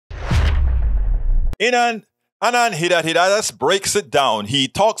Anand Giridharadas breaks it down. He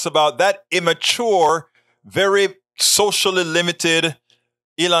talks about that immature, very socially limited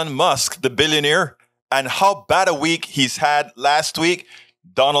Elon Musk, the billionaire, and how bad a week he's had last week.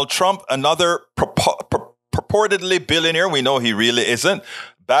 Donald Trump, another purportedly billionaire. We know he really isn't.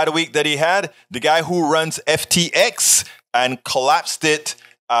 Bad week that he had. The guy who runs FTX and collapsed it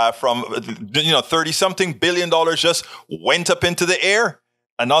from $30-something billion just went up into the air.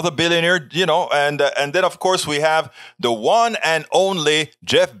 Another billionaire, and then, of course, we have the one and only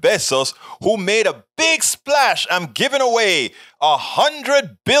Jeff Bezos, who made a big splash. I'm giving away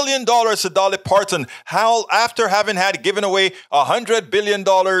 $100 billion to Dolly Parton. How, after having had given away $100 billion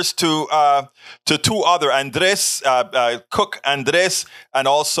to two other, Andres, Cook Andres, and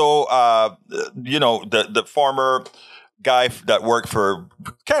also, the former guy that worked for,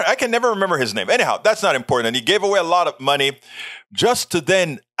 I can never remember his name. Anyhow, that's not important. And he gave away a lot of money just to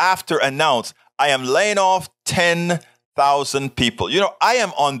then after announce, I am laying off 10,000 people. I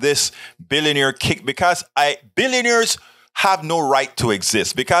am on this billionaire kick because billionaires have no right to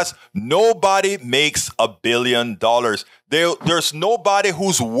exist because nobody makes $1 billion. There's nobody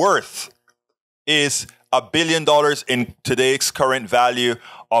whose worth is $1 billion in today's current value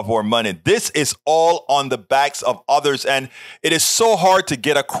of our money. This is all on the backs of others. And it is so hard to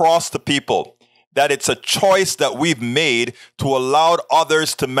get across to people that it's a choice that we've made to allow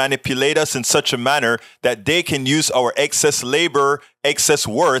others to manipulate us in such a manner that they can use our excess labor, excess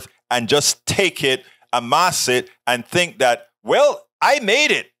worth, and just take it, amass it, and think that, well, I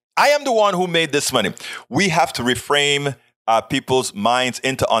made it. I am the one who made this money. We have to reframe people's minds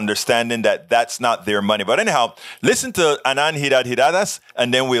into understanding that that's not their money. But anyhow, listen to Anand Giridharadas,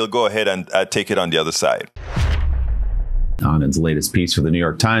 and then we'll go ahead and take it on the other side. Anand's latest piece for the New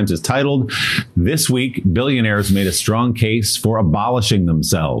York Times is titled, "This Week, Billionaires Made a Strong Case for Abolishing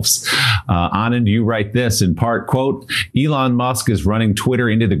Themselves." Anand, you write this in part, quote, "Elon Musk is running Twitter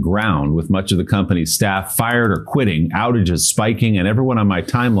into the ground with much of the company's staff fired or quitting, outages spiking, and everyone on my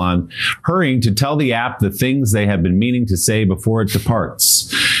timeline hurrying to tell the app the things they have been meaning to say before it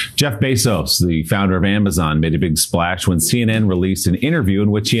departs." Jeff Bezos, the founder of Amazon, made a big splash when CNN released an interview in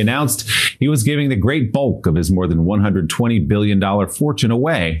which he announced he was giving the great bulk of his more than $120 billion fortune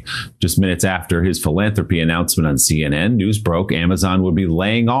away. Just minutes after his philanthropy announcement on CNN, news broke Amazon would be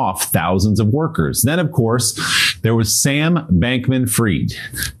laying off thousands of workers. Then, of course, there was Sam Bankman-Fried,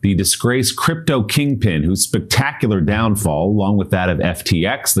 the disgraced crypto kingpin whose spectacular downfall, along with that of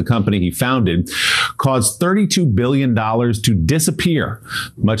FTX, the company he founded, caused $32 billion to disappear,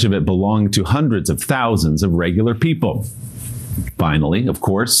 much of it belonging to hundreds of thousands of regular people. Finally, of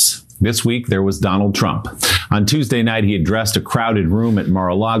course, this week, there was Donald Trump. On Tuesday night, he addressed a crowded room at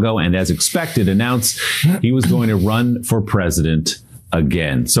Mar-a-Lago and, as expected, announced he was going to run for president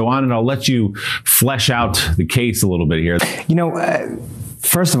again. So, Anand, I'll let you flesh out the case a little bit here.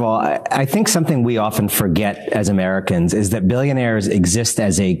 First of all, I think something we often forget as Americans is that billionaires exist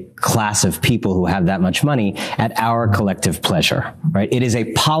as a class of people who have that much money at our collective pleasure, right? It is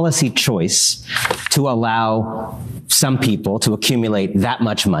a policy choice to allow some people to accumulate that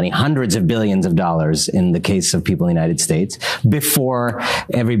much money, hundreds of billions of dollars in the case of people in the United States, before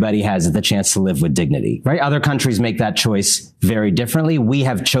everybody has the chance to live with dignity, right? Other countries make that choice very differently. We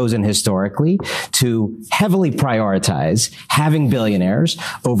have chosen historically to heavily prioritize having billionaires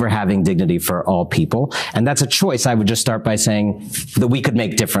over having dignity for all people. And that's a choice I would just start by saying that we could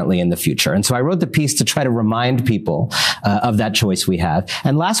make differently in the future. And so I wrote the piece to try to remind people of that choice we have.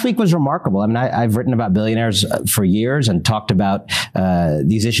 And last week was remarkable. I mean, I've written about billionaires for years and talked about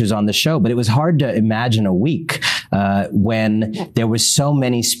these issues on the show, but it was hard to imagine a week when there was so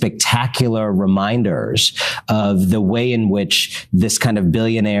many spectacular reminders of the way in which this kind of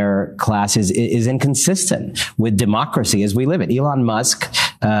billionaire class is inconsistent with democracy as we live it. Elon Musk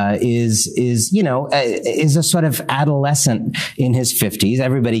is a sort of adolescent in his 50s.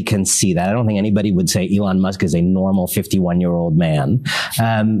 Everybody can see that. I don't think anybody would say Elon Musk is a normal 51-year-old man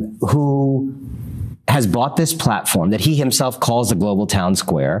who has bought this platform that he himself calls the global town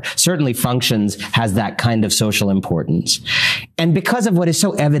square, certainly functions, has that kind of social importance. And because of what is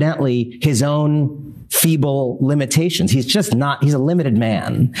so evidently his own feeble limitations, he's a limited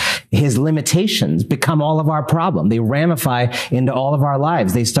man. His limitations become all of our problem. They ramify into all of our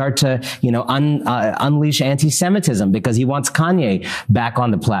lives. They start to, unleash anti-Semitism because he wants Kanye back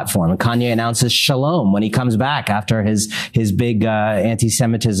on the platform. And Kanye announces shalom when he comes back after his big,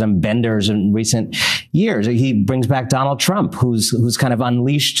 anti-Semitism benders in recent years. He brings back Donald Trump, who's kind of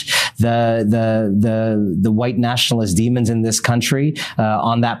unleashed the white nationalist demons in this country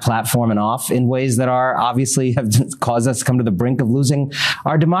on that platform and off in ways that are obviously have caused us to come to the brink of losing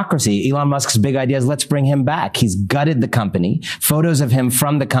our democracy. Elon Musk's big idea is let's bring him back. He's gutted the company. Photos of him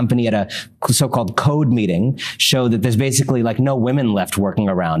from the company at a so-called code meeting show that there's basically like no women left working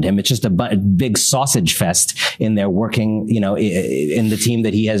around him. It's just a big sausage fest in there working, in the team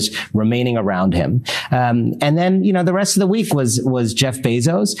that he has remaining around him. And then, the rest of the week was Jeff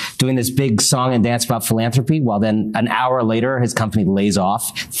Bezos doing this big song and dance about philanthropy, while then an hour later, his company lays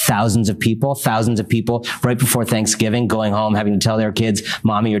off thousands of people right before Thanksgiving, going home, having to tell their kids,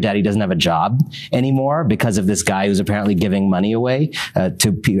 mommy or daddy doesn't have a job anymore because of this guy who's apparently giving money away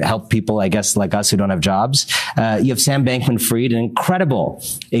to help people, I guess, like us who don't have jobs. You have Sam Bankman-Fried, an incredible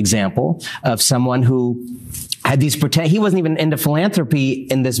example of someone who had these he wasn't even into philanthropy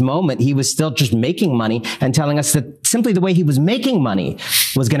in this moment. He was still just making money and telling us that simply the way he was making money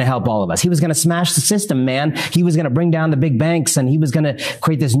was going to help all of us. He was going to smash the system, man. He was going to bring down the big banks, and he was going to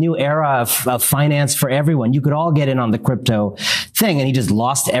create this new era of finance for everyone. You could all get in on the crypto thing, and he just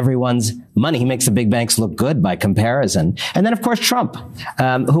lost everyone's money. He makes the big banks look good by comparison. And then, of course, Trump,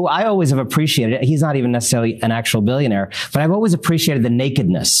 who I always have appreciated. He's not even necessarily an actual billionaire, but I've always appreciated the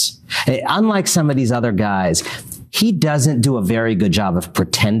nakedness. Unlike some of these other guys, he doesn't do a very good job of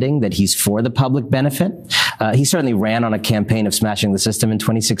pretending that he's for the public benefit. He certainly ran on a campaign of smashing the system in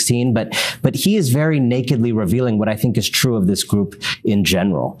 2016, but he is very nakedly revealing what I think is true of this group in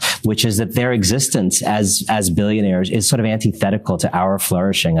general, which is that their existence as billionaires is sort of antithetical to our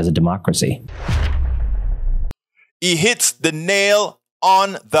flourishing as a democracy. He hits the nail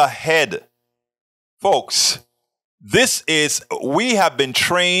on the head. Folks, we have been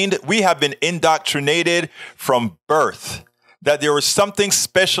trained, we have been indoctrinated from birth that there was something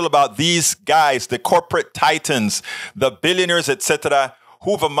special about these guys, the corporate titans, the billionaires, etc.,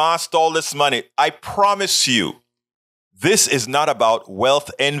 who've amassed all this money. I promise you, this is not about wealth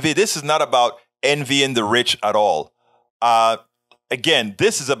envy. This is not about envying the rich at all. Again,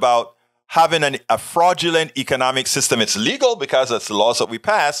 this is about having a fraudulent economic system. It's legal because that's the laws that we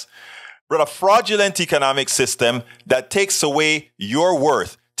pass, but a fraudulent economic system that takes away your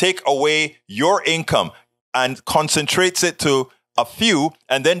worth, take away your income, and concentrates it to a few,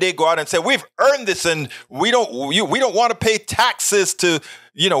 and then they go out and say, we've earned this, and we don't want to pay taxes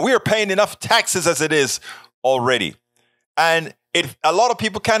we are paying enough taxes as it is already. And a lot of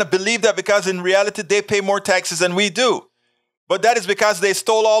people kind of believe that because in reality they pay more taxes than we do. But that is because they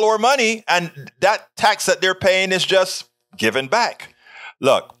stole all our money, and that tax that they're paying is just given back.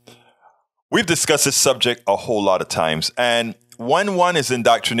 Look, we've discussed this subject a whole lot of times, and when one is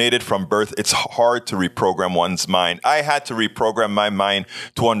indoctrinated from birth, it's hard to reprogram one's mind. I had to reprogram my mind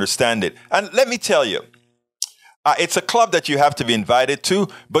to understand it. And let me tell you, it's a club that you have to be invited to,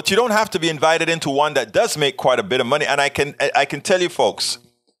 but you don't have to be invited into one that does make quite a bit of money. And I can tell you, folks,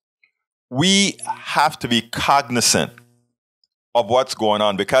 we have to be cognizant of what's going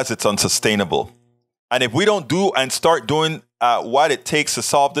on because it's unsustainable. And if we don't do and start doing what it takes to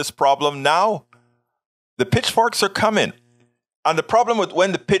solve this problem now, the pitchforks are coming. And the problem with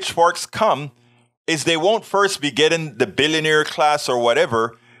when the pitchforks come is they won't first be getting the billionaire class or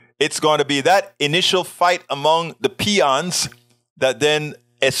whatever. It's going to be that initial fight among the peons that then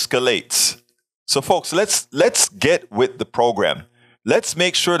escalates. So, folks, let's get with the program. Let's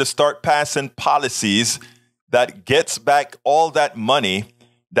make sure to start passing policies that gets back all that money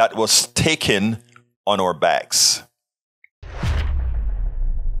that was taken on our backs.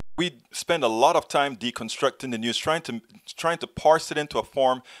 We spend a lot of time deconstructing the news, trying to parse it into a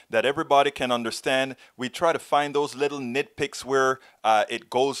form that everybody can understand. We try to find those little nitpicks where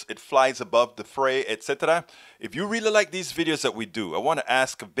it flies above the fray, etc. If you really like these videos that we do, I want to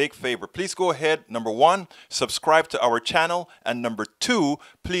ask a big favor. Please go ahead, number one, subscribe to our channel, and number two,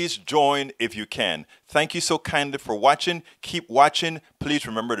 please join if you can. Thank you so kindly for watching. Keep watching. Please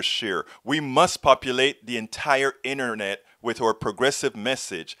remember to share. We must populate the entire internet with our progressive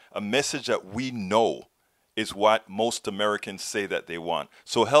message, a message that we know is what most Americans say that they want.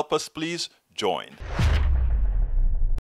 So help us, please join.